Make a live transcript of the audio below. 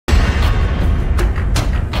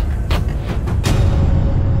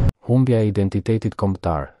Humbja e identitetit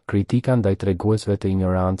kombëtar, kritika ndaj treguesve të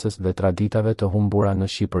injorancës dhe traditave të humbura në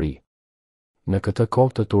Shqipëri. Në këtë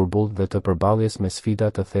kohë të turbull dhe të përballjes me sfida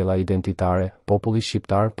të thella identitare, populli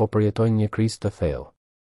shqiptar po përjetojnë një krizë të thellë.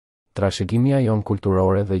 Trashëgimia jon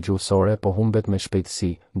kulturore dhe gjuhësore po humbet me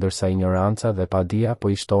shpejtësi, ndërsa injoranca dhe padia po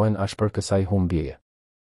i shtohen ashpër kësaj humbjeje.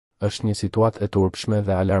 Është një situatë e turpshme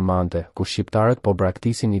dhe alarmante, ku shqiptarët po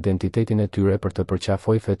braktisin identitetin e tyre për të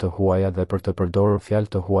përqafoj fe të huaja dhe për të përdorur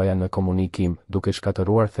fjalë të huaja në komunikim, duke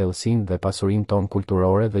shkatëruar thellësinë dhe pasurinë tonë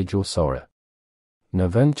kulturore dhe gjuhësore. Në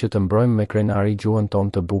vend që të mbrojmë me krenari gjuhën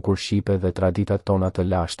tonë të bukur shqipe dhe traditat tona të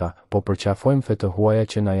lashta, po përqafojmë fe të huaja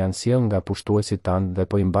që na janë sjell nga pushtuesit tanë dhe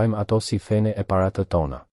po i mbajmë ato si fene e paratë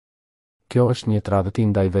tona. Kjo është një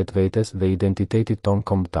tradhti ndaj vetvetes dhe identitetit tonë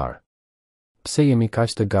kombëtar. Pse jemi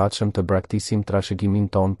kaq të gatshëm të braktisim trashëgimin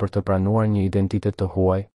ton për të pranuar një identitet të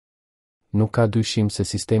huaj? Nuk ka dyshim se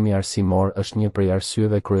sistemi arsimor është një prej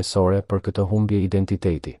arsyeve kryesore për këtë humbje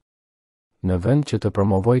identiteti. Në vend që të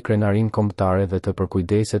promovoj krenarinë kombëtare dhe të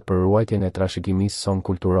përkujdeset për ruajtjen e trashëgimisë son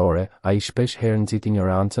kulturore, ai shpesh herë nxit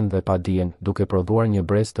injorancën dhe padijen, duke prodhuar një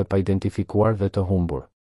brez të paidentifikuar dhe të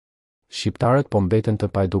humbur. Shqiptarët po mbeten të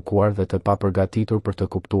paedukuar dhe të papërgatitur për të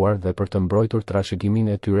kuptuar dhe për të mbrojtur trashëgimin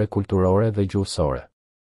e tyre kulturore dhe gjuhësore.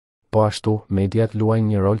 Po ashtu, mediat luajnë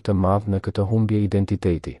një rol të madh në këtë humbje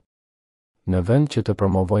identiteti. Në vend që të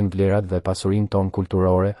promovojnë vlerat dhe pasurinë tonë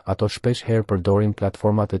kulturore, ato shpesh herë përdorin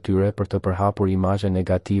platformat e tyre për të përhapur imazhe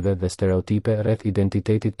negative dhe stereotipe rreth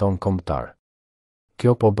identitetit tonë kombëtar.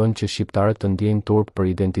 Kjo po bën që shqiptarët të ndjejnë turp për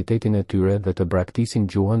identitetin e tyre dhe të braktisin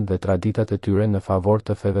gjuhën dhe traditat e tyre në favor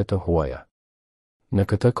të feve të huaja. Në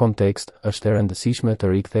këtë kontekst, është e rëndësishme të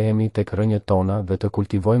rikthehemi tek rrënjët tona dhe të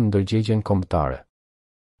kultivojmë ndërgjegjen kombëtare.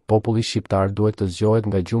 Populli shqiptar duhet të zgjohet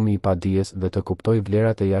nga gjumi i padijes dhe të kuptojë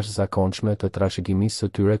vlerat e jashtëzakonshme të trashëgimisë së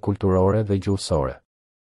tyre kulturore dhe gjuhësore.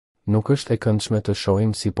 Nuk është e këndshme të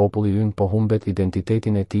shohim si populli ynë po humbet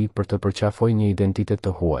identitetin e tij për të përqafojë një identitet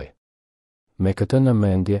të huaj. Me këtë në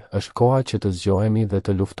mendje, është koha që të zgjohemi dhe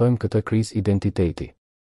të luftojmë këtë krizë identiteti.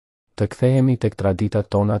 Të kthehemi tek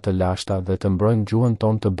traditat tona të lashta dhe të mbrojmë gjuhën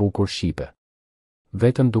tonë të bukur shqipe.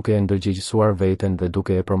 Vetëm duke e ndërgjegjësuar veten dhe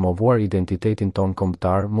duke e promovuar identitetin tonë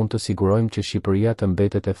kombëtar mund të sigurojmë që Shqipëria të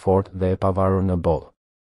mbetet e fortë dhe e pavarur në botë.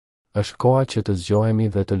 Është koha që të zgjohemi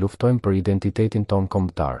dhe të luftojmë për identitetin tonë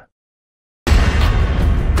kombëtar.